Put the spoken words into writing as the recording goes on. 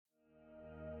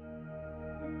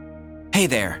Hey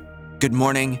there, good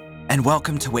morning, and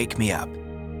welcome to Wake Me Up,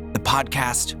 the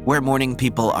podcast where morning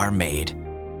people are made.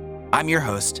 I'm your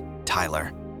host,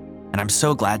 Tyler, and I'm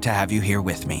so glad to have you here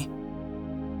with me.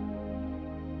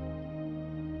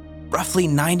 Roughly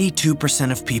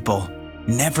 92% of people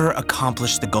never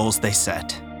accomplish the goals they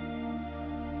set.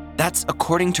 That's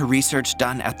according to research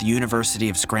done at the University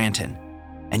of Scranton.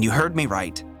 And you heard me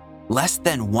right, less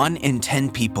than 1 in 10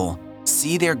 people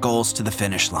see their goals to the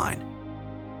finish line.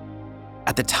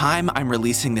 At the time I'm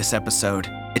releasing this episode,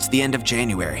 it's the end of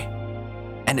January,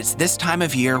 and it's this time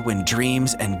of year when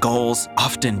dreams and goals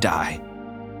often die.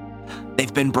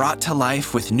 They've been brought to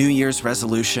life with New Year's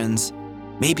resolutions.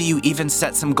 Maybe you even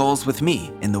set some goals with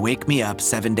me in the Wake Me Up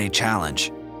 7-Day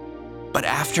Challenge. But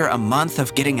after a month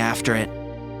of getting after it,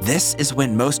 this is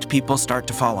when most people start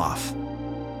to fall off.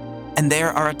 And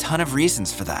there are a ton of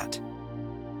reasons for that.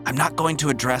 I'm not going to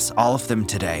address all of them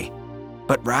today,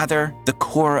 but rather the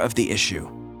core of the issue,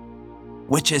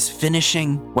 which is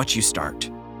finishing what you start.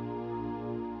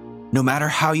 No matter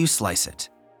how you slice it,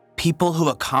 people who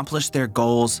accomplish their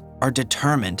goals are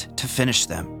determined to finish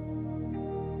them.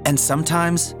 And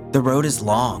sometimes the road is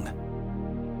long.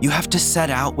 You have to set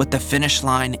out with the finish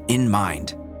line in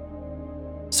mind.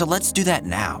 So let's do that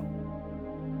now.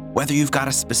 Whether you've got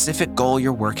a specific goal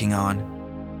you're working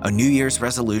on, a New Year's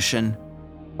resolution,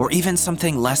 or even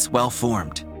something less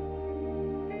well-formed,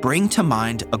 bring to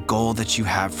mind a goal that you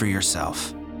have for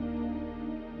yourself.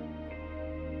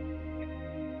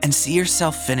 And see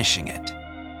yourself finishing it.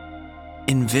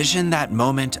 Envision that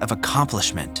moment of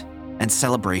accomplishment and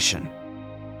celebration.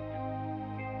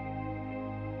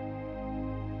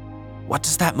 What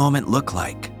does that moment look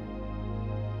like?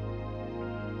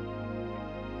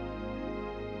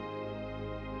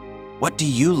 What do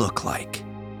you look like?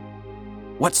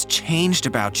 What's changed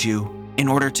about you in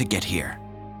order to get here?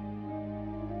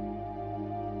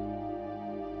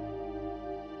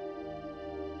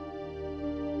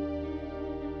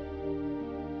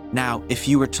 Now, if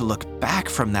you were to look back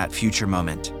from that future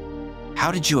moment,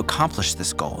 how did you accomplish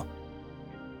this goal?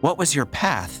 What was your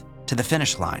path to the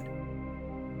finish line?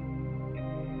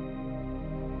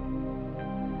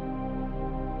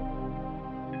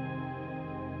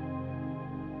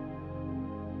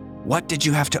 What did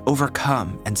you have to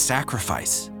overcome and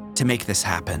sacrifice to make this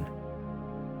happen?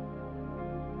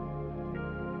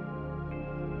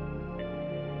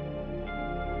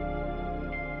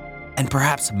 And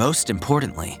perhaps most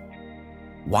importantly,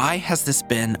 why has this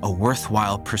been a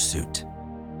worthwhile pursuit?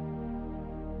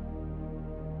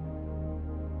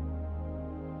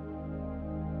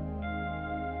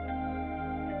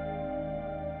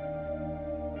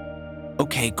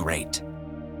 Okay, great.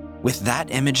 With that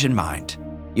image in mind,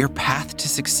 your path to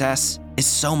success is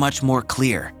so much more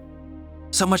clear,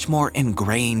 so much more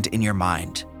ingrained in your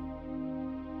mind.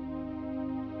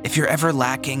 If you're ever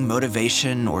lacking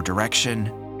motivation or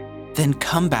direction, then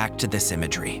come back to this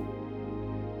imagery.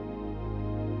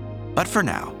 But for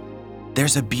now,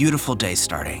 there's a beautiful day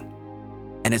starting,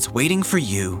 and it's waiting for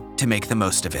you to make the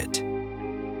most of it.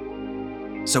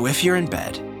 So if you're in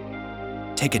bed,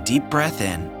 take a deep breath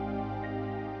in,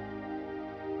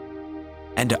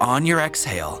 and on your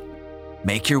exhale,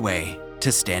 make your way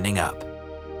to standing up.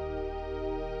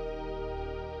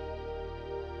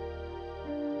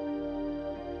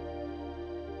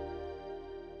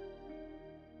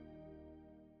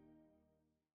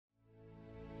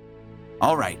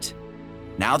 All right,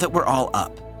 now that we're all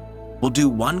up, we'll do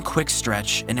one quick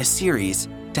stretch in a series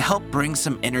to help bring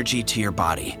some energy to your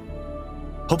body.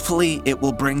 Hopefully, it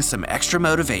will bring some extra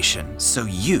motivation so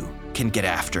you can get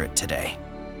after it today.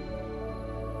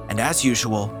 And as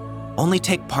usual, only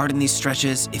take part in these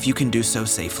stretches if you can do so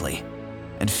safely,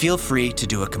 and feel free to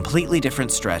do a completely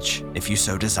different stretch if you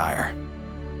so desire.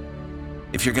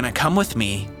 If you're gonna come with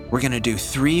me, we're gonna do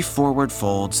 3 forward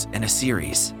folds in a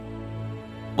series.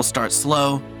 We'll start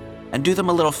slow and do them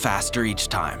a little faster each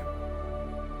time.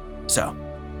 So,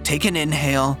 take an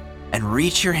inhale and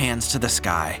reach your hands to the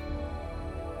sky.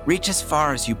 Reach as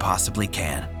far as you possibly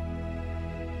can.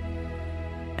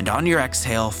 And on your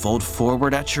exhale, fold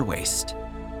forward at your waist.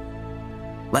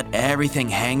 Let everything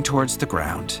hang towards the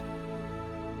ground.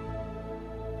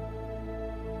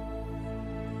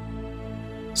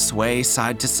 Sway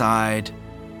side to side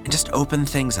and just open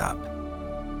things up.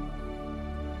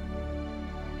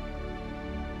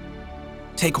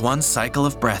 Take one cycle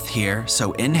of breath here,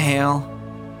 so inhale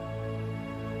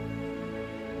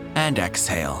and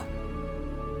exhale.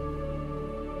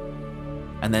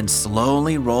 And then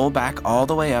slowly roll back all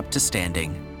the way up to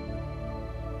standing.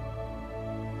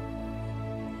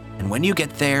 And when you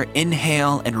get there,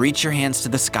 inhale and reach your hands to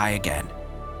the sky again.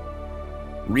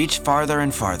 Reach farther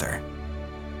and farther,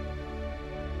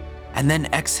 And then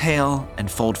exhale and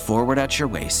fold forward at your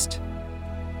waist.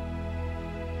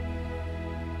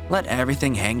 Let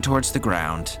everything hang towards the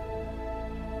ground.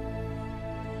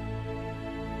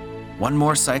 One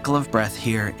more cycle of breath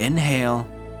here. Inhale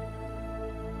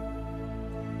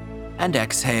and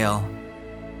exhale.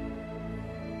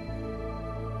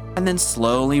 And then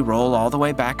slowly roll all the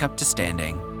way back up to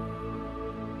standing.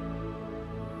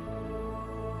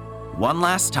 One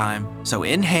last time. So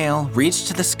inhale, reach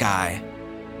to the sky.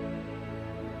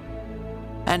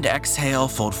 And exhale,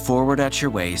 fold forward at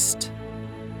your waist.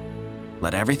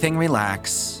 Let everything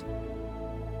relax.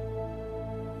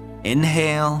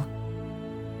 Inhale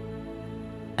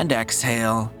and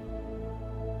exhale,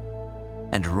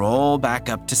 and roll back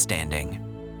up to standing.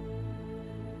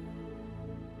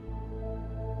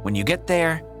 When you get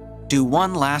there, do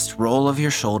one last roll of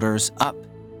your shoulders up,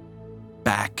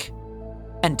 back,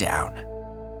 and down.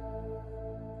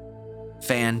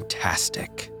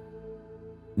 Fantastic.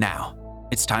 Now,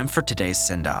 it's time for today's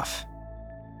send-off.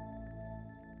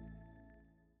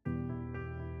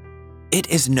 It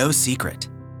is no secret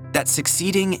that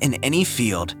succeeding in any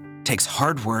field takes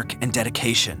hard work and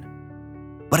dedication.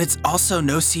 But it's also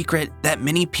no secret that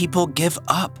many people give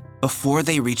up before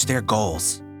they reach their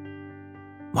goals.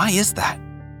 Why is that?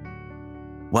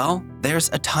 Well, there's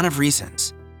a ton of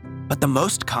reasons, but the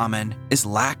most common is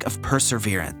lack of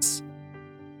perseverance.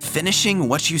 Finishing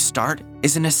what you start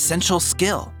is an essential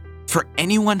skill for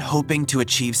anyone hoping to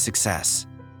achieve success.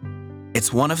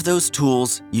 It's one of those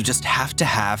tools you just have to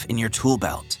have in your tool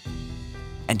belt.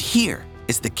 And here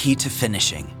is the key to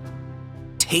finishing: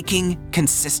 taking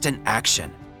consistent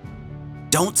action.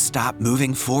 Don't stop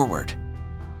moving forward.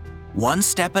 One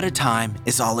step at a time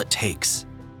is all it takes.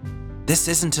 This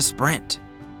isn't a sprint.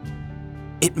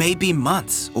 It may be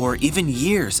months or even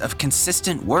years of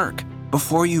consistent work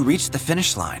before you reach the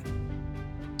finish line.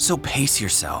 So pace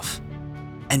yourself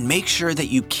and make sure that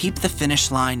you keep the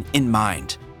finish line in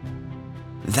mind.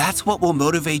 That's what will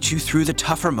motivate you through the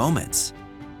tougher moments.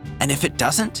 And if it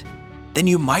doesn't, then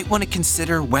you might want to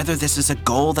consider whether this is a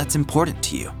goal that's important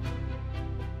to you.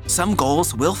 Some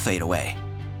goals will fade away,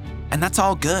 and that's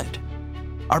all good.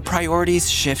 Our priorities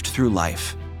shift through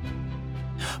life.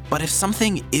 But if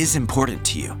something is important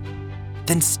to you,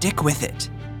 then stick with it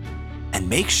and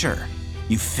make sure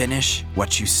you finish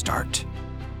what you start.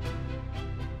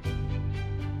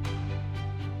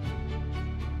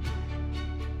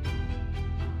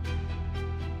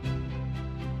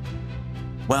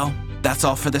 Well, that's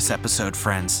all for this episode,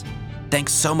 friends.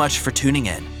 Thanks so much for tuning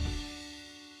in.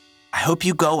 I hope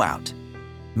you go out,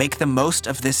 make the most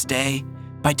of this day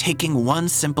by taking one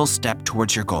simple step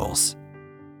towards your goals,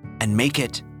 and make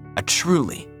it a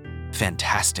truly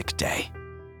fantastic day.